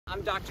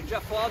I'm Dr.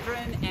 Jeff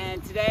Waldron,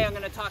 and today I'm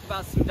going to talk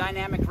about some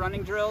dynamic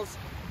running drills.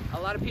 A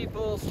lot of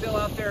people still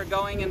out there are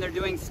going and they're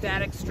doing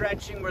static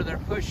stretching where they're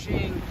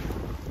pushing,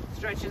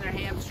 stretching their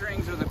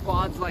hamstrings or the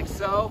quads like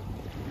so.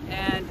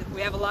 And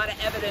we have a lot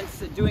of evidence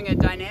that doing a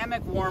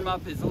dynamic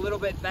warm-up is a little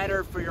bit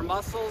better for your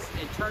muscles.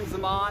 It turns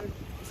them on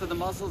so the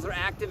muscles are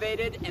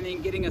activated and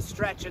then getting a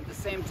stretch at the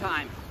same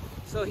time.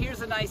 So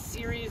here's a nice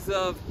series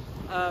of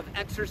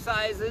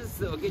exercises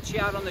that will get you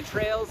out on the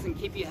trails and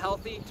keep you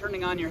healthy,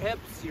 turning on your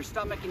hips, your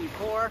stomach, and your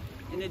core,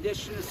 in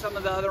addition to some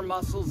of the other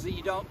muscles that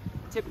you don't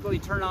typically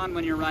turn on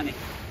when you're running.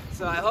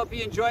 So I hope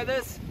you enjoy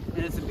this,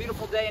 and it's a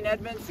beautiful day in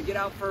Edmonds to get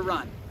out for a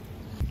run.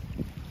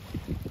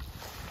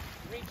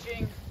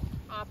 Reaching,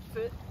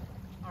 opposite,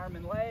 arm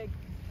and leg,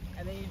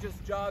 and then you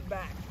just jog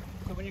back.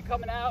 So when you're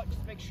coming out,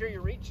 just make sure you're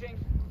reaching,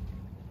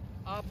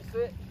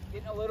 opposite,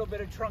 getting a little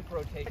bit of trunk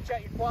rotation. Stretch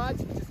out your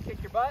quads, just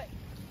kick your butt.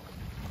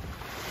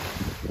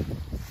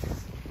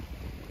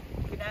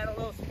 You can add a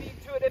little speed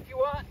to it if you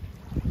want.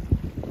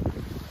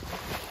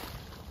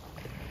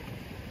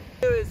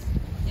 Do is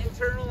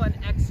internal and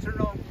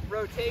external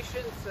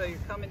rotation, so you're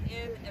coming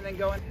in and then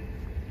going,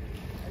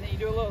 and then you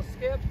do a little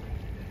skip,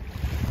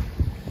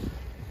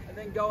 and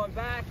then going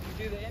back,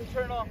 you do the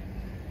internal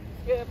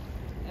skip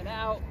and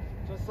out,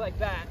 just like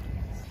that.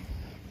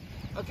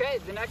 Okay,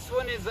 the next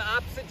one is the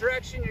opposite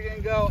direction. You're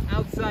gonna go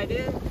outside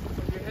in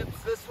with your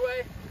hips this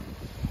way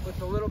with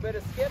a little bit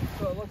of skip,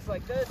 so it looks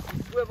like this.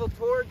 You swivel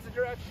towards the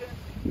direction,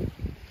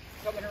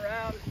 coming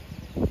around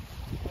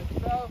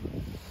like so,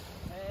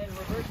 and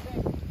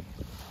reversing.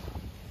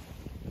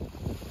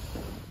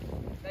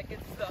 That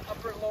gets the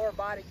upper and lower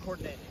body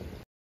coordinated.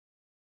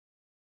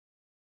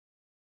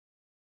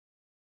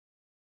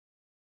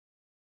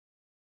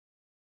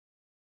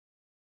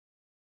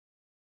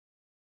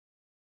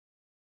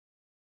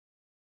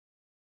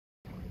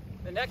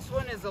 The next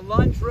one is a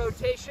lunge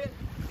rotation.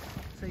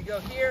 So you go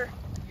here,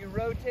 you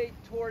rotate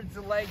towards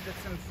the leg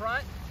that's in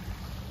front.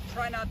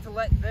 Try not to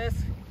let this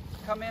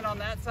come in on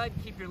that side.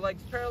 Keep your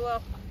legs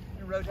parallel.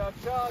 And row, jog,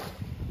 jog,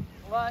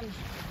 lunge,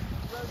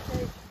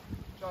 rotate,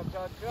 jog,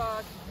 jog,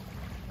 jog,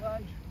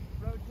 lunge,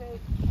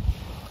 rotate.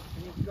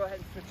 And you can go ahead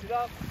and switch it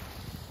up.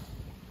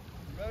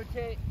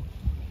 Rotate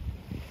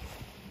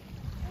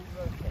and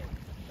rotate.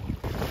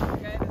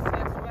 Okay, this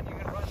next one you're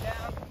gonna run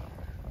down,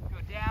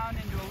 go down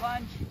into a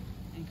lunge,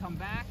 and come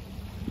back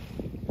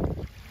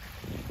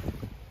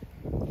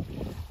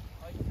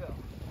like so.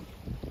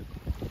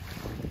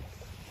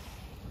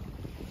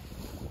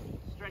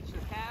 Stretch the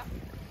calf.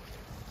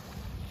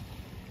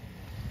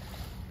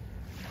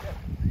 Good.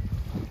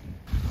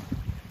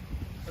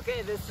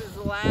 Okay, this is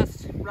the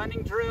last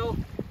running drill.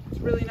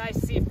 It's really nice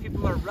to see if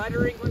people are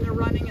ruddering when they're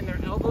running and their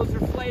elbows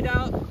are flayed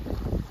out.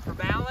 For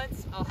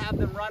balance, I'll have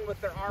them run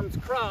with their arms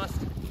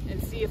crossed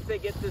and see if they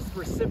get this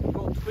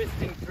reciprocal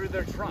twisting through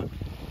their trunk.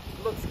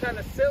 Looks kind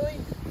of silly,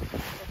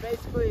 but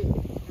basically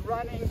you're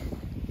running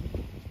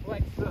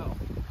like so.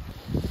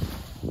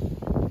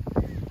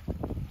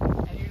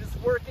 And you're just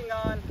working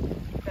on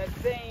that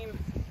same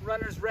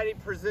runner's ready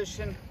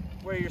position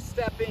where you're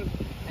stepping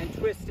and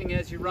twisting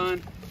as you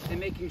run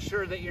and making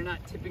sure that you're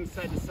not tipping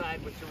side to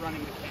side with your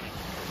running mechanics.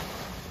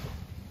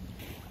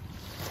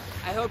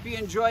 I hope you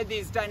enjoyed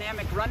these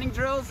dynamic running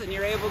drills and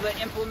you're able to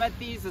implement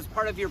these as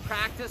part of your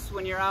practice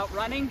when you're out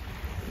running.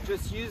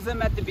 Just use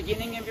them at the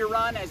beginning of your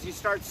run as you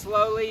start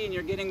slowly and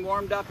you're getting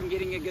warmed up and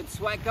getting a good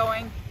sweat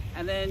going.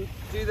 And then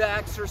do the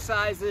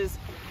exercises,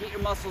 get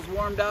your muscles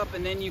warmed up,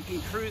 and then you can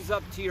cruise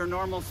up to your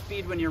normal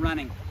speed when you're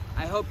running.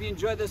 I hope you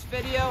enjoyed this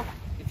video.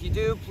 If you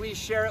do, please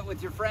share it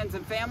with your friends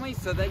and family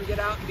so they can get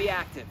out and be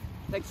active.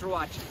 Thanks for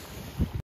watching.